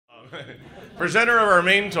Presenter of our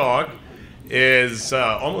main talk is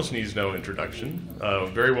almost needs no introduction.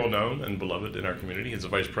 Very well known and beloved in our community. He's the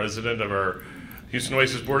vice president of our Houston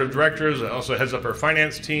Oasis board of directors. Also heads up our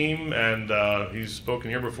finance team, and he's spoken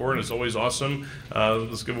here before, and it's always awesome.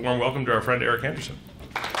 Let's give a warm welcome to our friend Eric Anderson.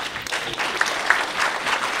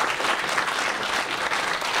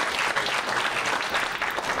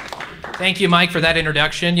 Thank you, Mike, for that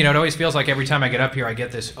introduction. You know, it always feels like every time I get up here, I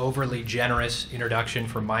get this overly generous introduction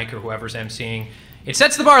from Mike or whoever's emceeing. It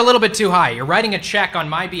sets the bar a little bit too high. You're writing a check on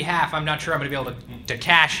my behalf. I'm not sure I'm going to be able to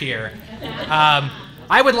cash here.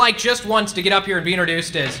 I would like just once to get up here and be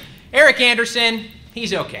introduced as Eric Anderson.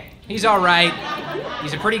 He's okay. He's all right.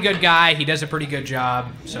 He's a pretty good guy. He does a pretty good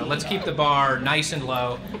job. So let's keep the bar nice and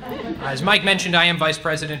low. As Mike mentioned, I am vice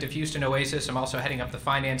president of Houston Oasis. I'm also heading up the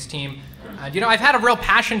finance team. You know, I've had a real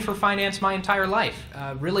passion for finance my entire life.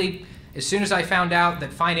 Really, as soon as I found out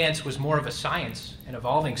that finance was more of a science, an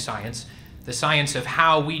evolving science, the science of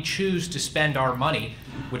how we choose to spend our money,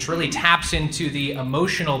 which really taps into the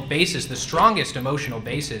emotional basis, the strongest emotional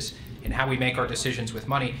basis in how we make our decisions with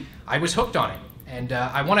money, I was hooked on it. And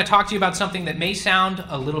I want to talk to you about something that may sound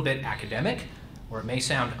a little bit academic, or it may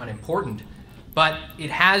sound unimportant, but it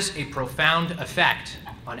has a profound effect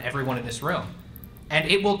on everyone in this room. And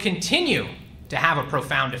it will continue to have a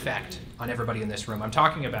profound effect on everybody in this room. I'm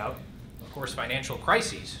talking about, of course, financial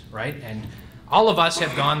crises, right? And all of us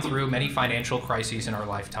have gone through many financial crises in our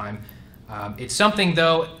lifetime. It's something,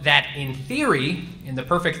 though, that in theory, in the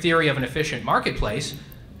perfect theory of an efficient marketplace,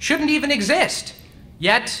 shouldn't even exist.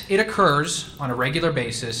 Yet it occurs on a regular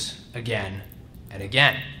basis again and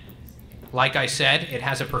again. Like I said, it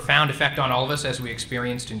has a profound effect on all of us, as we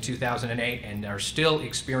experienced in 2008 and are still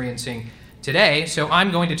experiencing today. So I'm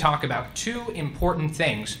going to talk about two important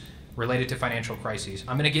things related to financial crises.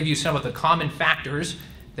 I'm going to give you some of the common factors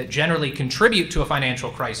that generally contribute to a financial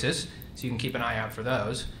crisis, so you can keep an eye out for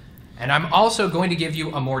those. And I'm also going to give you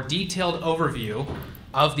a more detailed overview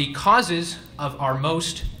of the causes of our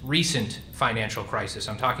most recent financial crisis.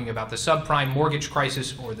 I'm talking about the subprime mortgage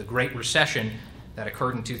crisis, or the Great Recession that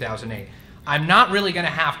occurred in 2008. I'm not really going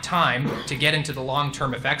to have time to get into the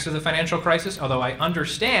long-term effects of the financial crisis, although I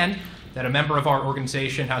understand that a member of our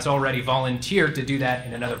organization has already volunteered to do that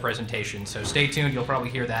in another presentation. So stay tuned, you'll probably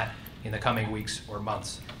hear that in the coming weeks or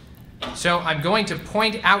months. So I'm going to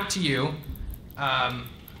point out to you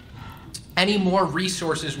any more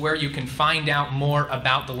resources where you can find out more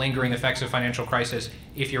about the lingering effects of financial crisis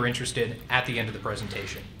if you're interested at the end of the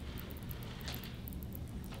presentation.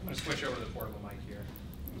 I'm going to switch over to the portable mic here.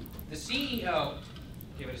 The CEO,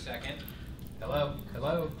 give it a second. Hello,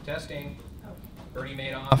 hello, testing. Bernie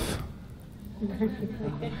Madoff.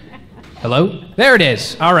 Hello? There it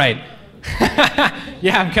is. All right.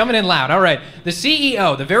 Yeah, I'm coming in loud. All right. The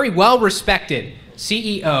CEO, the very well-respected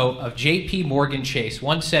CEO of JP Morgan Chase,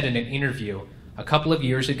 once said in an interview a couple of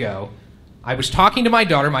years ago, I was talking to my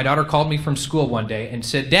daughter. My daughter called me from school one day and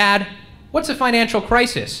said, "Dad, what's a financial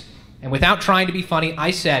crisis?" And without trying to be funny,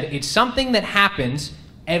 I said, "It's something that happens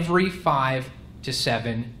every 5 to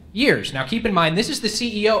 7 years." Now, keep in mind, this is the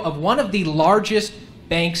CEO of one of the largest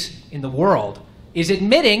banks in the world, is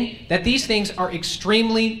admitting that these things are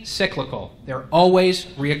extremely cyclical. They're always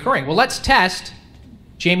reoccurring. Well, let's test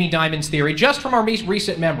Jamie Dimon's theory just from our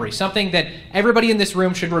recent memory, something that everybody in this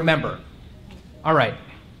room should remember. All right.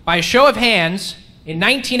 By a show of hands, in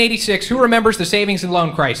 1986, who remembers the savings and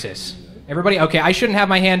loan crisis? Everybody? Okay, I shouldn't have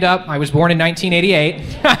my hand up. I was born in 1988.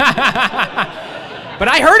 But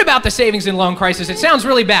I heard about the savings and loan crisis. It sounds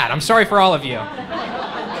really bad. I'm sorry for all of you.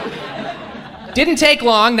 Didn't take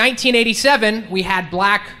long. 1987, we had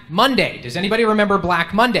Black Monday. Does anybody remember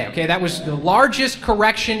Black Monday? Okay, that was the largest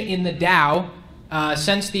correction in the Dow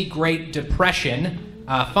since the Great Depression.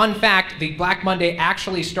 Fun fact, the Black Monday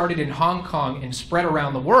actually started in Hong Kong and spread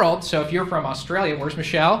around the world. So if you're from Australia, where's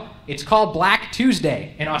Michelle? It's called Black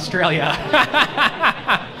Tuesday in Australia.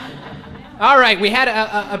 All right, we had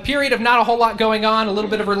a period of not a whole lot going on, a little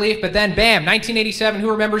bit of relief, but then bam, 1987, who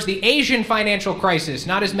remembers the Asian financial crisis?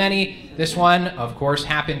 Not as many. This one, of course,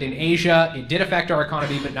 happened in Asia. It did affect our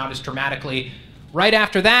economy, but not as dramatically. Right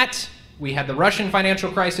after that, we had the Russian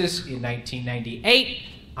financial crisis in 1998.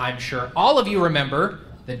 I'm sure all of you remember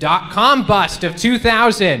the dot-com bust of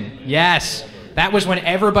 2000. Yes, that was when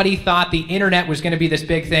everybody thought the internet was going to be this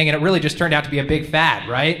big thing, and it really just turned out to be a big fad,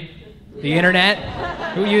 right? The internet?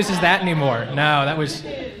 Who uses that anymore? No, that was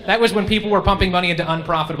when people were pumping money into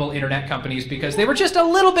unprofitable internet companies because they were just a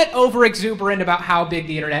little bit over-exuberant about how big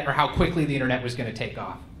the internet or how quickly the internet was going to take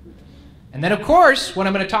off. And then, of course, what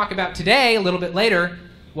I'm going to talk about today, a little bit later,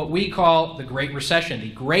 what we call the Great Recession,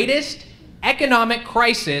 the greatest economic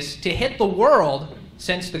crisis to hit the world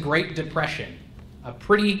since the Great Depression. A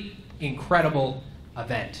pretty incredible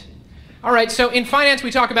event. All right, so in finance, we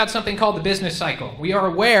talk about something called the business cycle. We are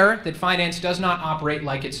aware that finance does not operate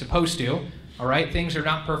like it's supposed to. All right, things are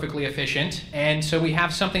not perfectly efficient, and so we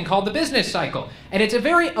have something called the business cycle. And it's a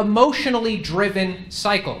very emotionally driven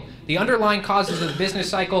cycle. The underlying causes of the business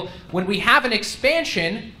cycle, when we have an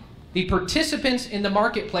expansion, the participants in the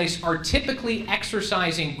marketplace are typically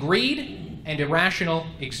exercising greed and irrational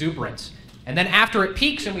exuberance. And then after it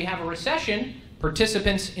peaks and we have a recession,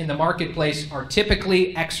 participants in the marketplace are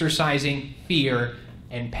typically exercising fear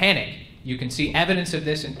and panic. You can see evidence of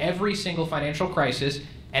this in every single financial crisis,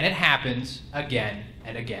 and it happens again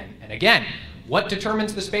and again and again. What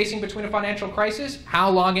determines the spacing between a financial crisis? How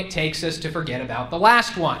long it takes us to forget about the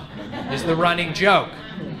last one is the running joke.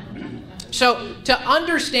 So to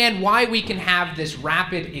understand why we can have this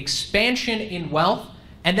rapid expansion in wealth,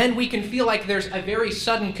 and then we can feel like there's a very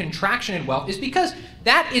sudden contraction in wealth, is because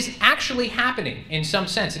that is actually happening in some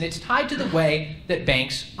sense, and it's tied to the way that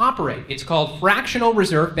banks operate. It's called fractional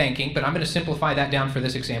reserve banking, but I'm going to simplify that down for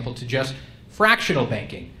this example to just fractional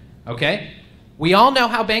banking, okay? We all know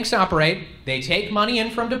how banks operate. They take money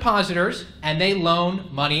in from depositors, and they loan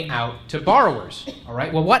money out to borrowers, all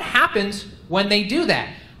right? Well, what happens when they do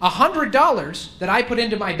that? $100 that I put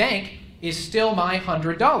into my bank is still my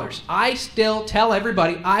 $100. I still tell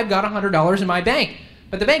everybody I've got $100 in my bank,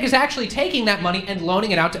 but the bank is actually taking that money and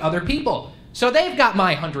loaning it out to other people. So they've got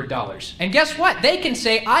my $100. And guess what? They can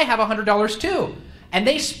say, I have $100 too. And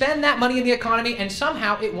they spend that money in the economy, and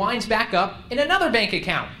somehow it winds back up in another bank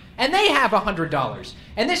account. And they have $100.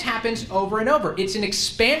 And this happens over and over. It's an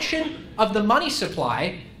expansion of the money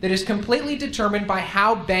supply that is completely determined by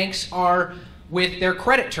how banks are with their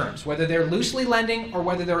credit terms, whether they're loosely lending or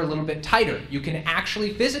whether they're a little bit tighter. You can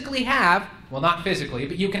actually physically have, well, not physically,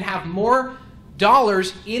 but you can have more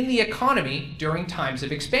dollars in the economy during times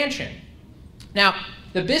of expansion. Now,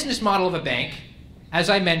 the business model of a bank, as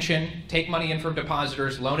I mentioned, take money in from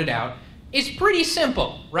depositors, loan it out, is pretty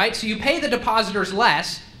simple, right? So you pay the depositors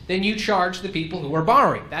less than you charge the people who are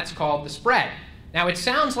borrowing. That's called the spread. Now, it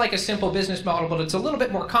sounds like a simple business model, but it's a little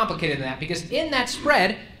bit more complicated than that, because in that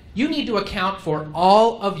spread, you need to account for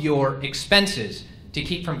all of your expenses to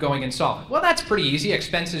keep from going insolvent. Well, that's pretty easy.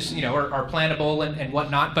 Expenses, are plannable and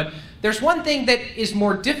whatnot, but there's one thing that is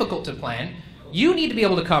more difficult to plan. You need to be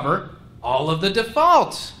able to cover all of the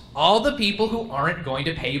defaults, all the people who aren't going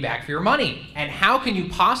to pay you back for your money. And how can you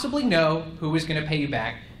possibly know who is going to pay you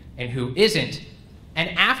back and who isn't? And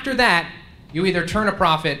after that, you either turn a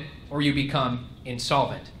profit or you become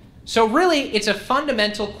insolvent. So really, it's a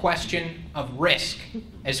fundamental question of risk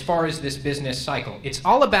as far as this business cycle. It's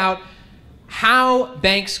all about how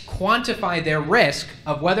banks quantify their risk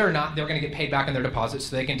of whether or not they're going to get paid back on their deposits,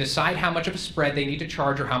 so they can decide how much of a spread they need to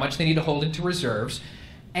charge or how much they need to hold into reserves.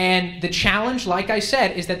 And the challenge, like I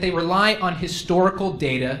said, is that they rely on historical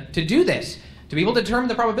data to do this. To be able to determine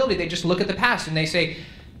the probability, they just look at the past and they say,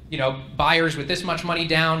 buyers with this much money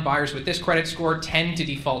down, buyers with this credit score tend to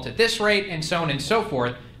default at this rate, and so on and so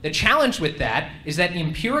forth. The challenge with that is that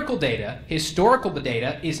empirical data, historical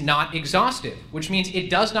data, is not exhaustive, which means it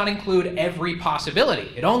does not include every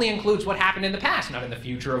possibility. It only includes what happened in the past, not in the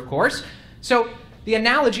future, of course. So the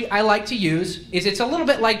analogy I like to use is it's a little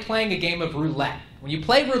bit like playing a game of roulette. When you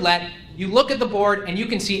play roulette, you look at the board and you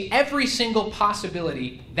can see every single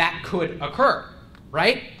possibility that could occur,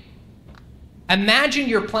 right? Imagine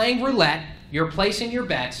you're playing roulette, you're placing your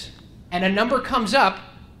bets, and a number comes up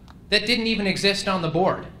that didn't even exist on the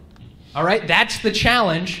board. All right, that's the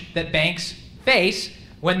challenge that banks face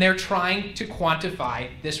when they're trying to quantify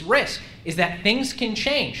this risk, is that things can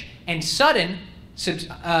change, and sudden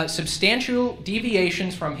substantial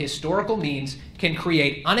deviations from historical means can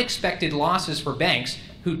create unexpected losses for banks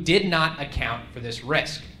who did not account for this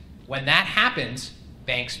risk. When that happens,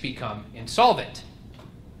 banks become insolvent.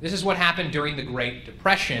 This is what happened during the Great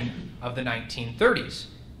Depression of the 1930s.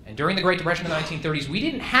 And during the Great Depression of the 1930s, we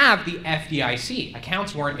didn't have the FDIC.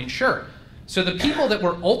 Accounts weren't insured. So the people that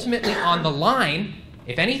were ultimately on the line,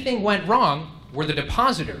 if anything went wrong, were the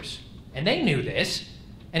depositors. And they knew this.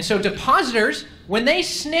 And so depositors, when they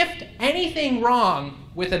sniffed anything wrong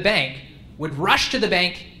with a bank, would rush to the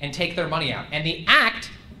bank and take their money out. And the act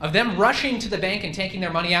of them rushing to the bank and taking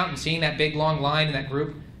their money out and seeing that big long line in that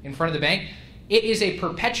group in front of the bank, it is a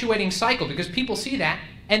perpetuating cycle, because people see that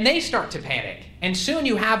and they start to panic. And soon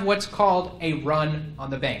you have what's called a run on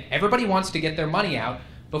the bank. Everybody wants to get their money out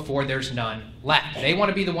before there's none left. They want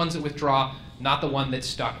to be the ones that withdraw, not the one that's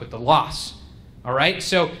stuck with the loss. All right?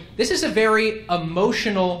 So this is a very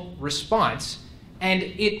emotional response, and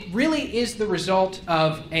it really is the result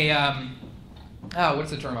of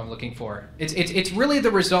what's the term I'm looking for? It's really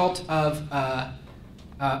the result of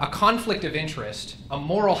a conflict of interest, a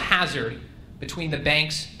moral hazard between the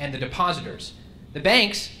banks and the depositors. The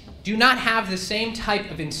banks do not have the same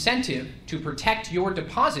type of incentive to protect your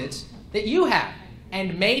deposits that you have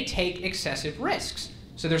and may take excessive risks.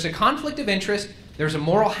 So there's a conflict of interest, there's a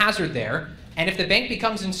moral hazard there, and if the bank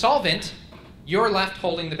becomes insolvent, you're left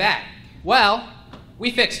holding the bag. Well,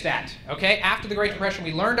 we fixed that, okay? After the Great Depression,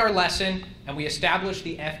 we learned our lesson and we established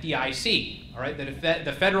the FDIC, all right?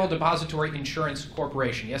 The Federal Depository Insurance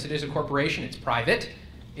Corporation. Yes, it is a corporation, it's private.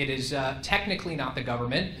 It is technically not the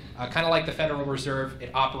government. Kind of like the Federal Reserve,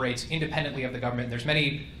 it operates independently of the government. There's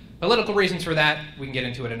many political reasons for that. We can get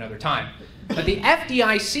into it another time. But the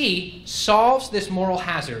FDIC solves this moral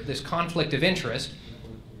hazard, this conflict of interest,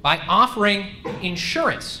 by offering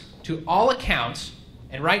insurance to all accounts.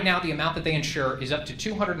 And right now, the amount that they insure is up to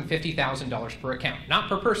 $250,000 per account, not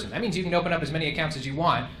per person. That means you can open up as many accounts as you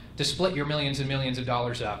want to split your millions and millions of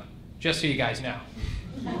dollars up, just so you guys know.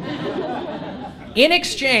 In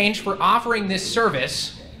exchange for offering this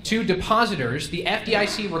service to depositors, the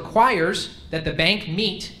FDIC requires that the bank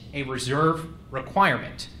meet a reserve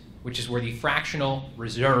requirement, which is where the fractional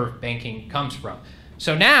reserve banking comes from.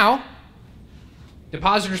 So now,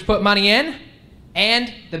 depositors put money in,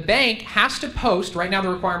 and the bank has to post, right now the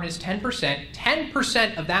requirement is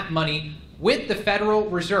 10% of that money with the Federal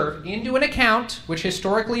Reserve into an account, which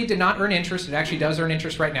historically did not earn interest. It actually does earn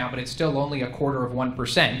interest right now, but it's still only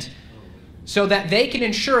 1/4%, so that they can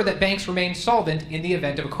ensure that banks remain solvent in the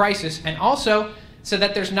event of a crisis, and also so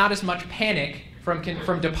that there's not as much panic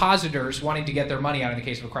from depositors wanting to get their money out in the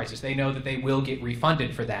case of a crisis. They know that they will get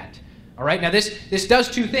refunded for that. All right, now this does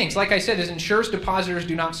two things. Like I said, this ensures depositors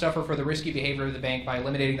do not suffer for the risky behavior of the bank by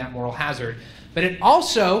eliminating that moral hazard. But it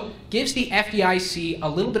also gives the FDIC a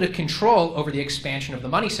little bit of control over the expansion of the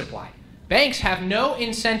money supply. Banks have no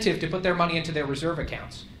incentive to put their money into their reserve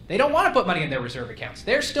accounts. They don't want to put money in their reserve accounts.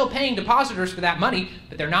 They're still paying depositors for that money,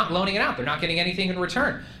 but they're not loaning it out. They're not getting anything in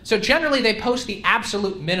return. So generally, they post the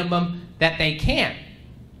absolute minimum that they can.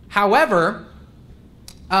 However,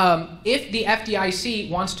 if the FDIC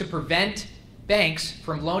wants to prevent banks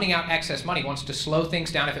from loaning out excess money, wants to slow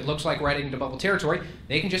things down if it looks like we're heading into bubble territory,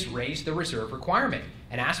 they can just raise the reserve requirement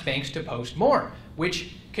and ask banks to post more,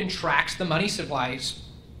 which contracts the money supply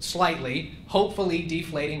slightly, hopefully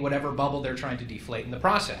deflating whatever bubble they're trying to deflate in the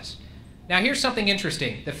process. Now here's something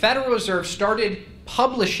interesting. The Federal Reserve started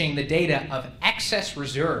publishing the data of excess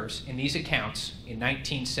reserves in these accounts in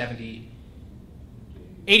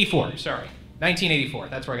 1984,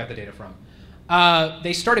 that's where I got the data from.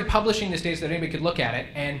 They started publishing this data so that anybody could look at it,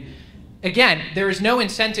 and again, there is no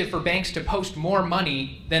incentive for banks to post more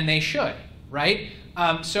money than they should, right?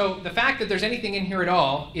 So the fact that there's anything in here at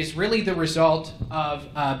all is really the result of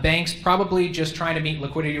banks probably just trying to meet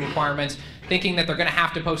liquidity requirements, thinking that they're going to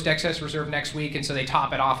have to post excess reserve next week, and so they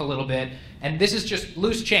top it off a little bit. And this is just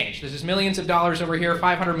loose change. This is millions of dollars over here.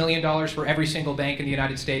 $500 million for every single bank in the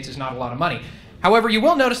United States is not a lot of money. However, you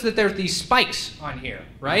will notice that there's these spikes on here,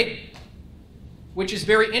 right? Which is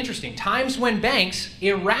very interesting. Times when banks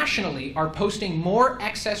irrationally are posting more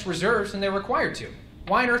excess reserves than they're required to.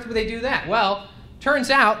 Why on earth would they do that? Well, turns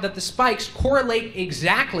out that the spikes correlate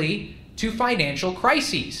exactly to financial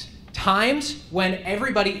crises. Times when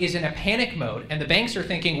everybody is in a panic mode and the banks are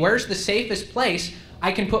thinking, where's the safest place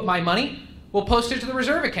I can put my money? We'll post it to the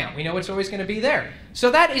reserve account. We know it's always going to be there.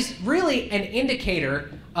 So that is really an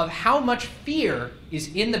indicator of how much fear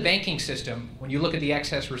is in the banking system when you look at the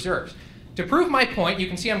excess reserves. To prove my point, you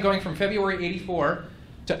can see I'm going from February 84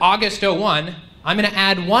 to August 01. I'm going to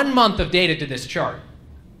add 1 month of data to this chart.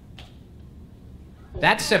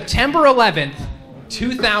 That's September 11th,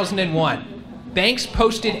 2001. Banks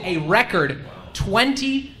posted a record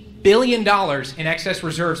 $20 billion in excess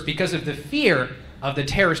reserves because of the fear of the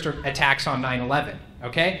terrorist attacks on 9/11,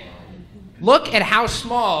 okay? Look at how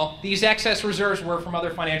small these excess reserves were from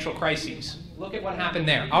other financial crises. Look at what happened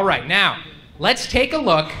there. All right, now, let's take a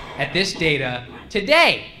look at this data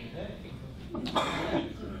today.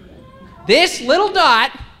 This little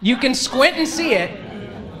dot, you can squint and see it,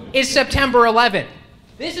 is September 11th.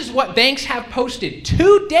 This is what banks have posted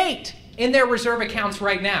to date in their reserve accounts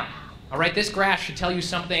right now. All right, this graph should tell you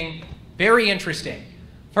something very interesting.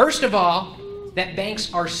 First of all, that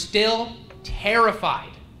banks are still terrified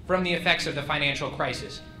from the effects of the financial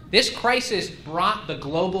crisis. This crisis brought the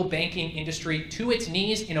global banking industry to its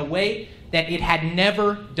knees in a way that it had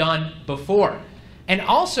never done before. And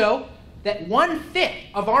also, that 1/5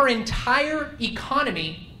 of our entire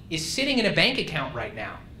economy is sitting in a bank account right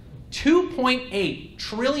now. $2.8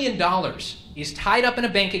 trillion is tied up in a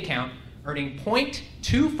bank account earning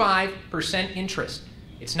 0.25% interest.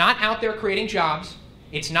 It's not out there creating jobs.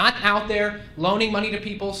 It's not out there loaning money to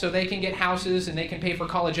people so they can get houses and they can pay for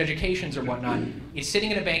college educations or whatnot. It's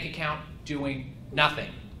sitting in a bank account doing nothing.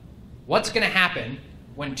 What's going to happen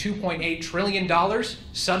when $2.8 trillion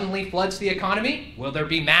suddenly floods the economy? Will there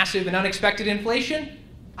be massive and unexpected inflation?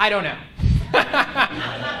 I don't know.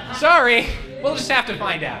 Sorry, we'll just have to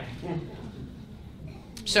find out.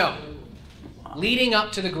 So, leading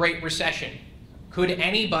up to the Great Recession, could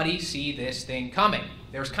anybody see this thing coming?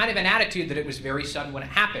 There was kind of an attitude that it was very sudden when it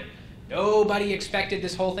happened. Nobody expected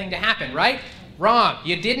this whole thing to happen, right? Wrong.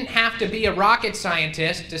 You didn't have to be a rocket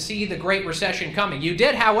scientist to see the Great Recession coming. You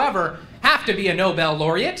did, however, have to be a Nobel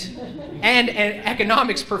laureate and an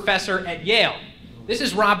economics professor at Yale. This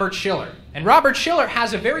is Robert Shiller. And Robert Shiller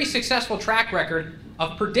has a very successful track record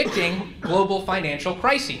of predicting global financial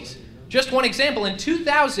crises. Just one example, in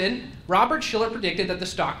 2000, Robert Shiller predicted that the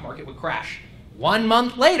stock market would crash. 1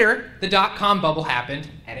 month later, the dot-com bubble happened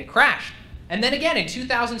and it crashed. And then again, in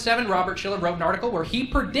 2007, Robert Shiller wrote an article where he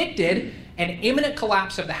predicted an imminent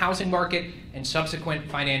collapse of the housing market and subsequent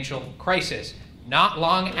financial crisis. Not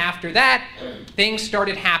long after that, things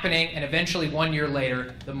started happening, and eventually 1 year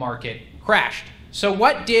later, the market crashed. So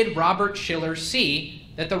what did Robert Shiller see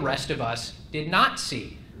that the rest of us did not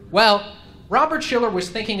see? Well, Robert Shiller was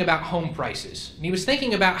thinking about home prices. And he was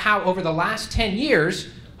thinking about how over the last 10 years,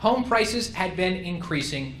 home prices had been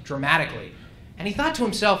increasing dramatically. And he thought to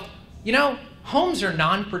himself, you know, homes are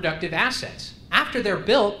non-productive assets. After they're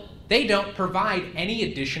built, they don't provide any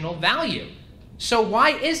additional value. So why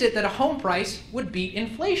is it that a home price would beat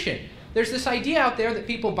inflation? There's this idea out there that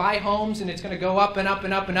people buy homes and it's going to go up and up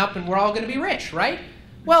and up and up and we're all going to be rich, right?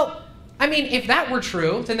 Well, I mean, if that were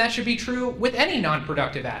true, then that should be true with any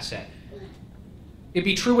non-productive asset. It'd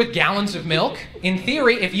be true with gallons of milk. In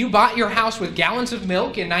theory, if you bought your house with gallons of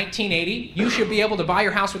milk in 1980, you should be able to buy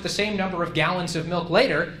your house with the same number of gallons of milk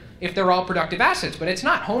later if they're all productive assets. But it's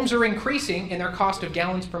not. Homes are increasing in their cost of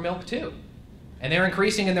gallons per milk too. And they're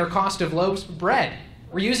increasing in their cost of loaves of bread.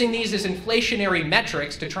 We're using these as inflationary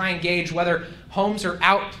metrics to try and gauge whether homes are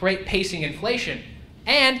outpacing inflation.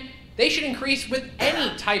 And they should increase with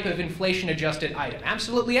any type of inflation-adjusted item,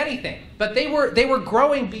 absolutely anything. But they were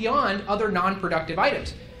growing beyond other non-productive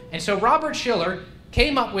items. And so Robert Shiller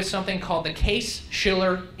came up with something called the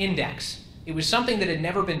Case-Shiller Index. It was something that had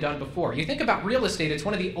never been done before. You think about real estate, it's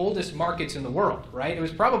one of the oldest markets in the world, right? It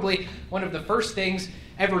was probably one of the first things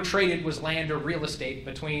ever traded was land or real estate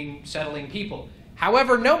between settling people.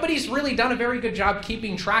 However, nobody's really done a very good job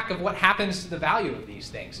keeping track of what happens to the value of these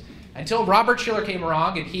things. Until Robert Shiller came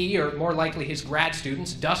along and he, or more likely his grad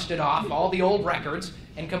students, dusted off all the old records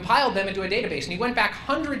and compiled them into a database. And he went back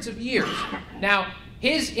hundreds of years. Now,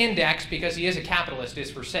 his index, because he is a capitalist, is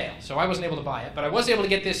for sale. So I wasn't able to buy it, but I was able to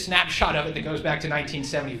get this snapshot of it that goes back to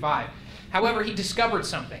 1975. However, he discovered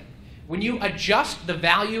something. When you adjust the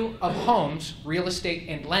value of homes, real estate,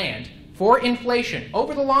 and land for inflation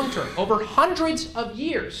over the long term, over hundreds of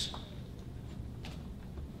years,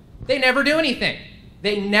 they never do anything.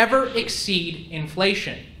 They never exceed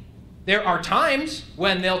inflation. There are times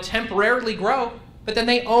when they'll temporarily grow, but then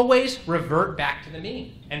they always revert back to the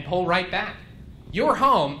mean and pull right back. Your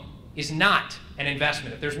home is not an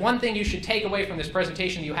investment. If there's one thing you should take away from this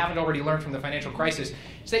presentation that you haven't already learned from the financial crisis,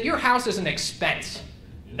 it's that your house is an expense,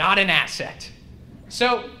 not an asset.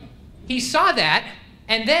 So he saw that,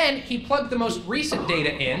 and then he plugged the most recent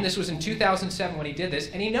data in. This was in 2007 when he did this,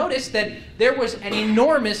 and he noticed that there was an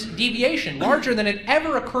enormous deviation, larger than had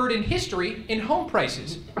ever occurred in history, in home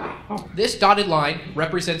prices. This dotted line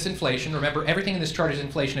represents inflation. Remember, everything in this chart is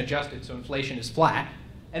inflation adjusted, so inflation is flat.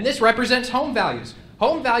 And this represents home values.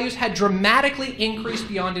 Home values had dramatically increased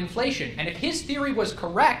beyond inflation. And if his theory was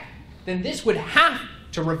correct, then this would have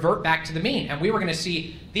to revert back to the mean. And we were going to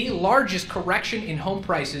see the largest correction in home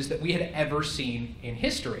prices that we had ever seen in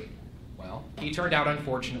history. Well, he turned out,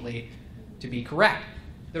 unfortunately, to be correct.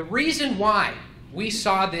 The reason why we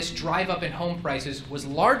saw this drive up in home prices was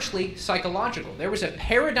largely psychological. There was a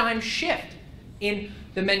paradigm shift in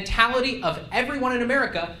the mentality of everyone in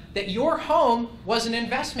America that your home was an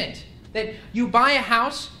investment. That you buy a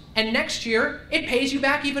house and next year it pays you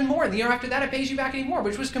back even more. The year after that it pays you back even more,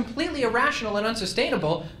 which was completely irrational and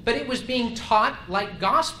unsustainable, but it was being taught like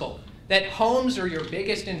gospel, that homes are your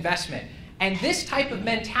biggest investment. And this type of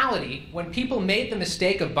mentality, when people made the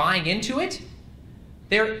mistake of buying into it,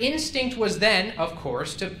 their instinct was then, of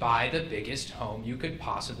course, to buy the biggest home you could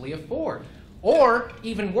possibly afford. Or,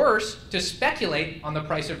 even worse, to speculate on the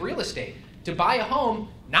price of real estate. To buy a home,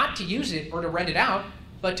 not to use it or to rent it out,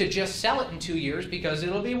 but to just sell it in 2 years because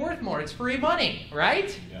it'll be worth more. It's free money,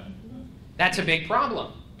 right? Yeah. That's a big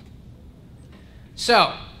problem.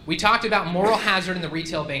 So, we talked about moral hazard in the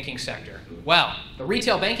retail banking sector. Well, the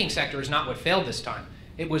retail banking sector is not what failed this time.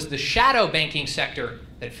 It was the shadow banking sector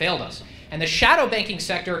that failed us. And the shadow banking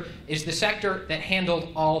sector is the sector that handled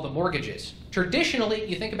all the mortgages. Traditionally,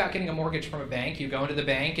 you think about getting a mortgage from a bank, you go into the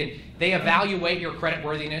bank and they evaluate your credit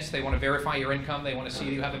worthiness, they want to verify your income, they want to see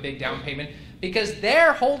you have a big down payment, because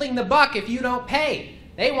they're holding the buck if you don't pay.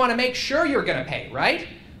 They want to make sure you're going to pay, right?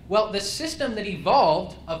 Well, the system that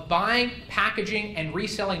evolved of buying, packaging, and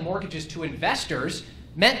reselling mortgages to investors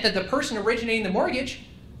meant that the person originating the mortgage,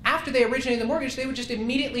 after they originated the mortgage, they would just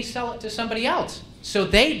immediately sell it to somebody else. So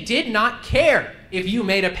they did not care if you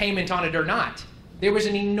made a payment on it or not. There was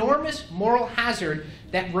an enormous moral hazard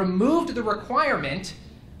that removed the requirement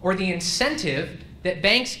or the incentive that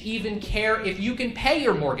banks even care if you can pay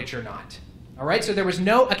your mortgage or not. All right, so there was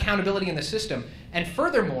no accountability in the system. And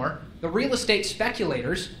furthermore, the real estate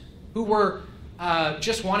speculators who were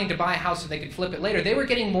just wanting to buy a house so they could flip it later, they were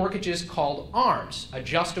getting mortgages called ARMs,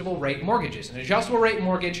 adjustable rate mortgages. An adjustable rate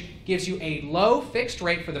mortgage gives you a low fixed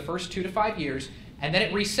rate for the first 2 to 5 years, and then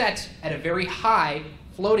it resets at a very high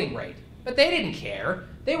floating rate. But they didn't care.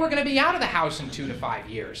 They were going to be out of the house in 2 to 5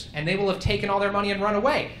 years, and they will have taken all their money and run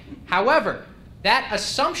away. However, that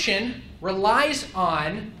assumption relies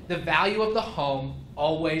on the value of the home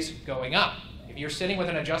always going up. If you're sitting with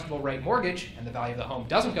an adjustable rate mortgage and the value of the home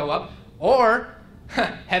doesn't go up, or,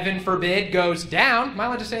 heaven forbid, goes down. Am I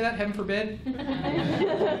allowed to say that? Heaven forbid?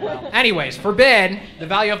 Well, anyways, forbid the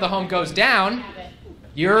value of the home goes down,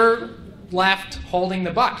 you're left holding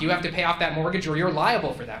the buck. You have to pay off that mortgage or you're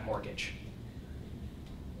liable for that mortgage.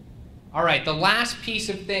 All right, the last piece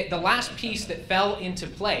that fell into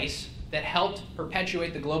place that helped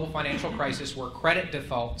perpetuate the global financial crisis were credit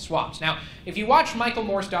default swaps. Now, if you watch Michael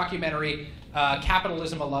Moore's documentary,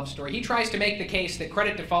 Capitalism, A Love Story, he tries to make the case that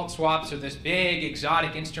credit default swaps are this big,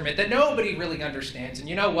 exotic instrument that nobody really understands. And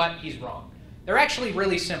you know what? He's wrong. They're actually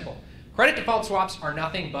really simple. Credit default swaps are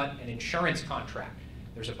nothing but an insurance contract.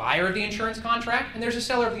 There's a buyer of the insurance contract, and there's a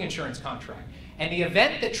seller of the insurance contract. And the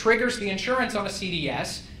event that triggers the insurance on a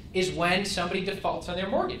CDS is when somebody defaults on their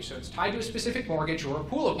mortgage. So it's tied to a specific mortgage or a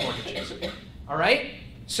pool of mortgages. All right?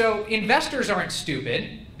 So investors aren't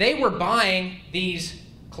stupid. They were buying these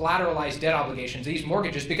collateralized debt obligations, these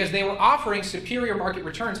mortgages, because they were offering superior market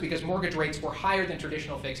returns because mortgage rates were higher than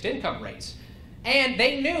traditional fixed income rates. And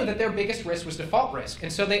they knew that their biggest risk was default risk.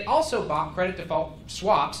 And so they also bought credit default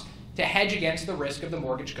swaps to hedge against the risk of the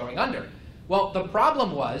mortgage going under. Well, the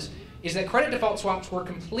problem is that credit default swaps were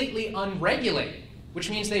completely unregulated, which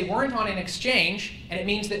means they weren't on an exchange, and it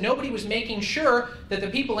means that nobody was making sure that the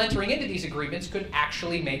people entering into these agreements could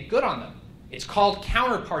actually make good on them. It's called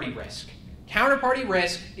counterparty risk. Counterparty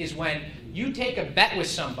risk is when you take a bet with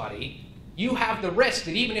somebody, you have the risk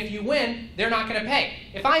that even if you win, they're not going to pay.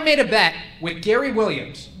 If I made a bet with Gary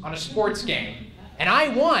Williams on a sports game, and I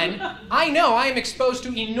won, I know I am exposed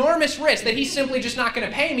to enormous risk that he's simply just not going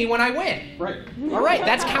to pay me when I win. Right. All right,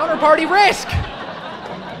 that's counterparty risk.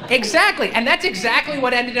 Exactly, and that's exactly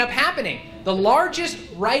what ended up happening. The largest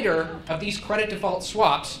writer of these credit default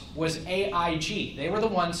swaps was AIG. They were the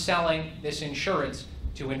ones selling this insurance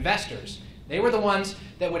to investors. They were the ones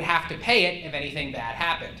that would have to pay it if anything bad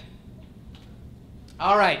happened.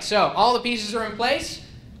 All right, so all the pieces are in place.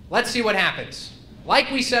 Let's see what happens.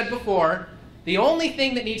 Like we said before, the only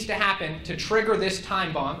thing that needs to happen to trigger this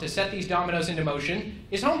time bomb, to set these dominoes into motion,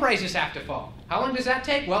 is home prices have to fall. How long does that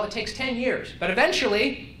take? Well, it takes 10 years. But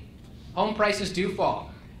eventually, home prices do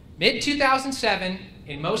fall. Mid-2007,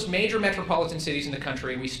 in most major metropolitan cities in the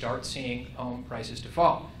country, we start seeing home prices to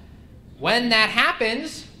fall. When that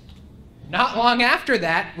happens, not long after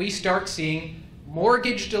that, we start seeing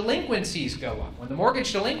mortgage delinquencies go up. When the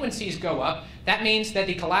mortgage delinquencies go up, that means that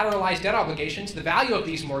the collateralized debt obligations, the value of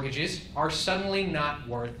these mortgages, are suddenly not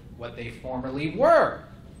worth what they formerly were.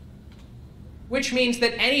 Which means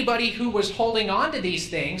that anybody who was holding on to these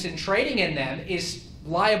things and trading in them is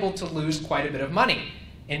liable to lose quite a bit of money.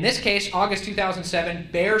 In this case, August 2007,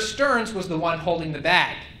 Bear Stearns was the one holding the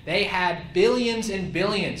bag. They had billions and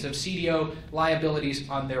billions of CDO liabilities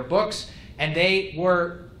on their books, and they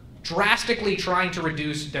were drastically trying to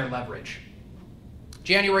reduce their leverage.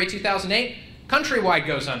 January 2008, Countrywide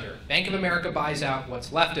goes under. Bank of America buys out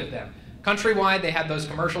what's left of them. Countrywide, they had those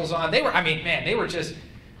commercials on. They were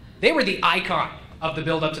the icon of the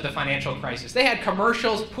build-up to the financial crisis. They had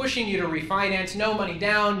commercials pushing you to refinance, no money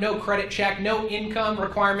down, no credit check, no income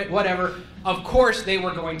requirement, whatever. Of course, they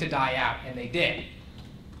were going to die out, and they did.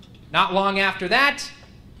 Not long after that,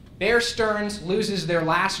 Bear Stearns loses their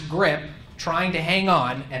last grip trying to hang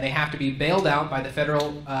on, and they have to be bailed out by the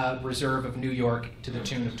Federal Reserve of New York to the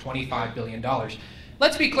tune of $25 billion.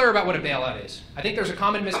 let's be clear about what a bailout is. I think there's a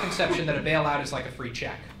common misconception that a bailout is like a free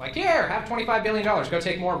check. Like, here, have $25 billion, go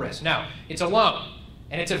take more risk. No, it's a loan,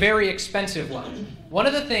 and it's a very expensive loan. One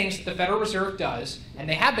of the things that the Federal Reserve does, and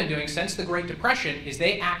they have been doing since the Great Depression, is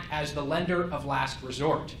they act as the lender of last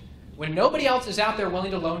resort. When nobody else is out there willing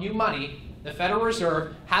to loan you money, the Federal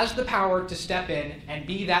Reserve has the power to step in and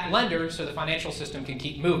be that lender so the financial system can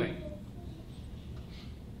keep moving.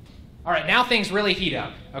 All right, now things really heat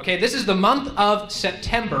up. Okay, this is the month of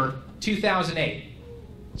September 2008.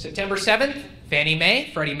 September 7th, Fannie Mae,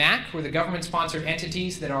 Freddie Mac, who are the government-sponsored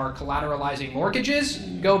entities that are collateralizing mortgages,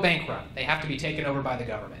 go bankrupt. They have to be taken over by the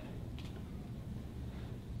government.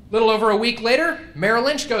 A little over a week later, Merrill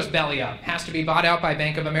Lynch goes belly up, has to be bought out by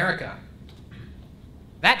Bank of America.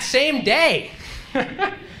 That same day,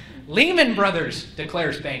 Lehman Brothers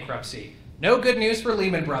declares bankruptcy. No good news for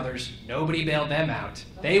Lehman Brothers. Nobody bailed them out.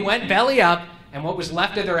 They went belly up, and what was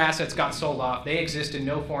left of their assets got sold off. They exist in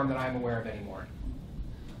no form that I'm aware of anymore.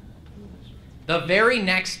 The very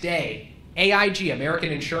next day, AIG,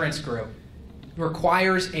 American Insurance Group,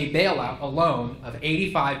 requires a bailout, a loan of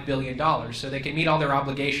 $85 billion so they can meet all their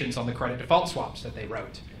obligations on the credit default swaps that they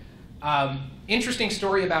wrote. Interesting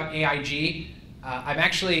story about AIG.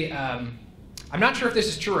 I'm not sure if this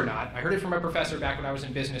is true or not. I heard it from a professor back when I was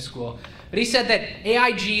in business school. But he said that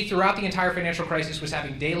AIG, throughout the entire financial crisis, was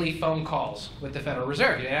having daily phone calls with the Federal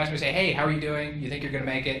Reserve. They'd ask me, say, hey, how are you doing? You think you're going to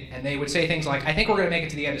make it? And they would say things like, I think we're going to make it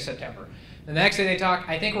to the end of September. And the next day they talk,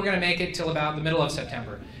 I think we're going to make it till about the middle of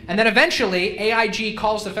September. And then eventually, AIG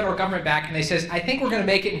calls the federal government back and they says, I think we're going to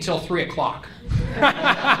make it until 3 o'clock.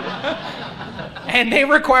 And they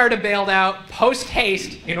required a bailout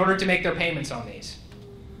post-haste in order to make their payments on these.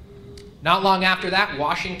 Not long after that,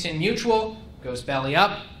 Washington Mutual goes belly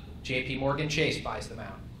up. JP Morgan Chase buys them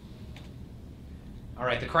out. All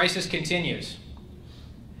right, the crisis continues.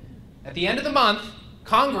 At the end of the month,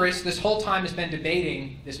 Congress this whole time has been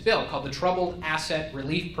debating this bill called the Troubled Asset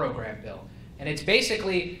Relief Program bill. And it's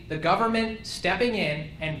basically the government stepping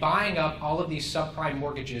in and buying up all of these subprime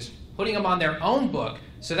mortgages, putting them on their own book,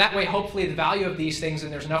 so that way hopefully the value of these things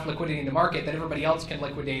and there's enough liquidity in the market that everybody else can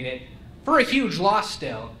liquidate it for a huge loss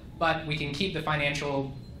still, but we can keep the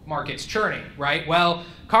financial markets churning, right? Well,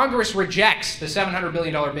 Congress rejects the $700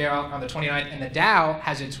 billion bailout on the 29th, and the Dow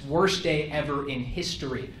has its worst day ever in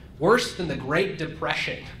history, worse than the Great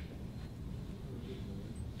Depression.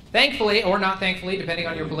 Thankfully, or not thankfully, depending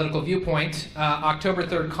on your political viewpoint, October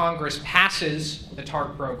 3rd, Congress passes the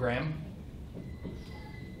TARP program.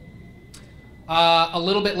 A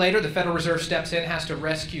little bit later, the Federal Reserve steps in, has to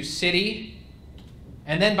rescue Citi.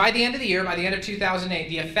 And then by the end of the year, by the end of 2008,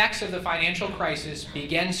 the effects of the financial crisis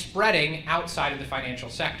begin spreading outside of the financial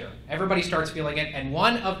sector. Everybody starts feeling it, and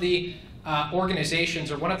one of the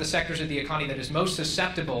organizations or one of the sectors of the economy that is most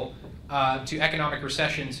susceptible to economic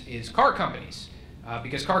recessions is car companies.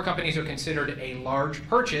 Because car companies are considered a large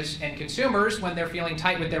purchase, and consumers, when they're feeling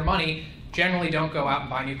tight with their money, generally don't go out and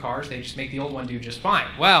buy new cars. They just make the old one do just fine.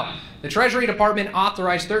 Well, the Treasury Department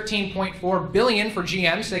authorized $13.4 billion for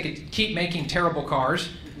GM so they could keep making terrible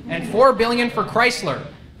cars, and $4 billion for Chrysler.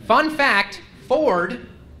 Fun fact, Ford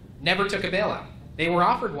never took a bailout. They were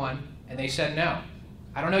offered one, and they said no.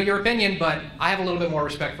 I don't know your opinion, but I have a little bit more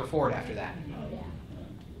respect for Ford after that.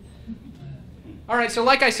 All right, so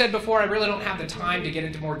like I said before, I really don't have the time to get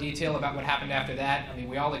into more detail about what happened after that. I mean,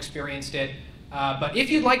 we all experienced it. But if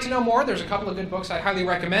you'd like to know more, there's a couple of good books I highly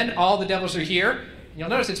recommend. All the Devils Are Here. You'll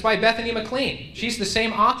notice it's by Bethany McLean. She's the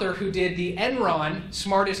same author who did the Enron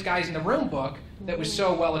Smartest Guys in the Room book that was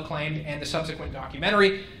so well acclaimed, and the subsequent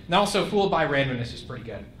documentary. And also Fooled by Randomness is pretty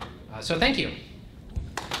good. So thank you.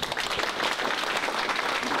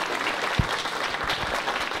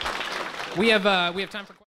 We have time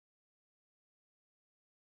for questions.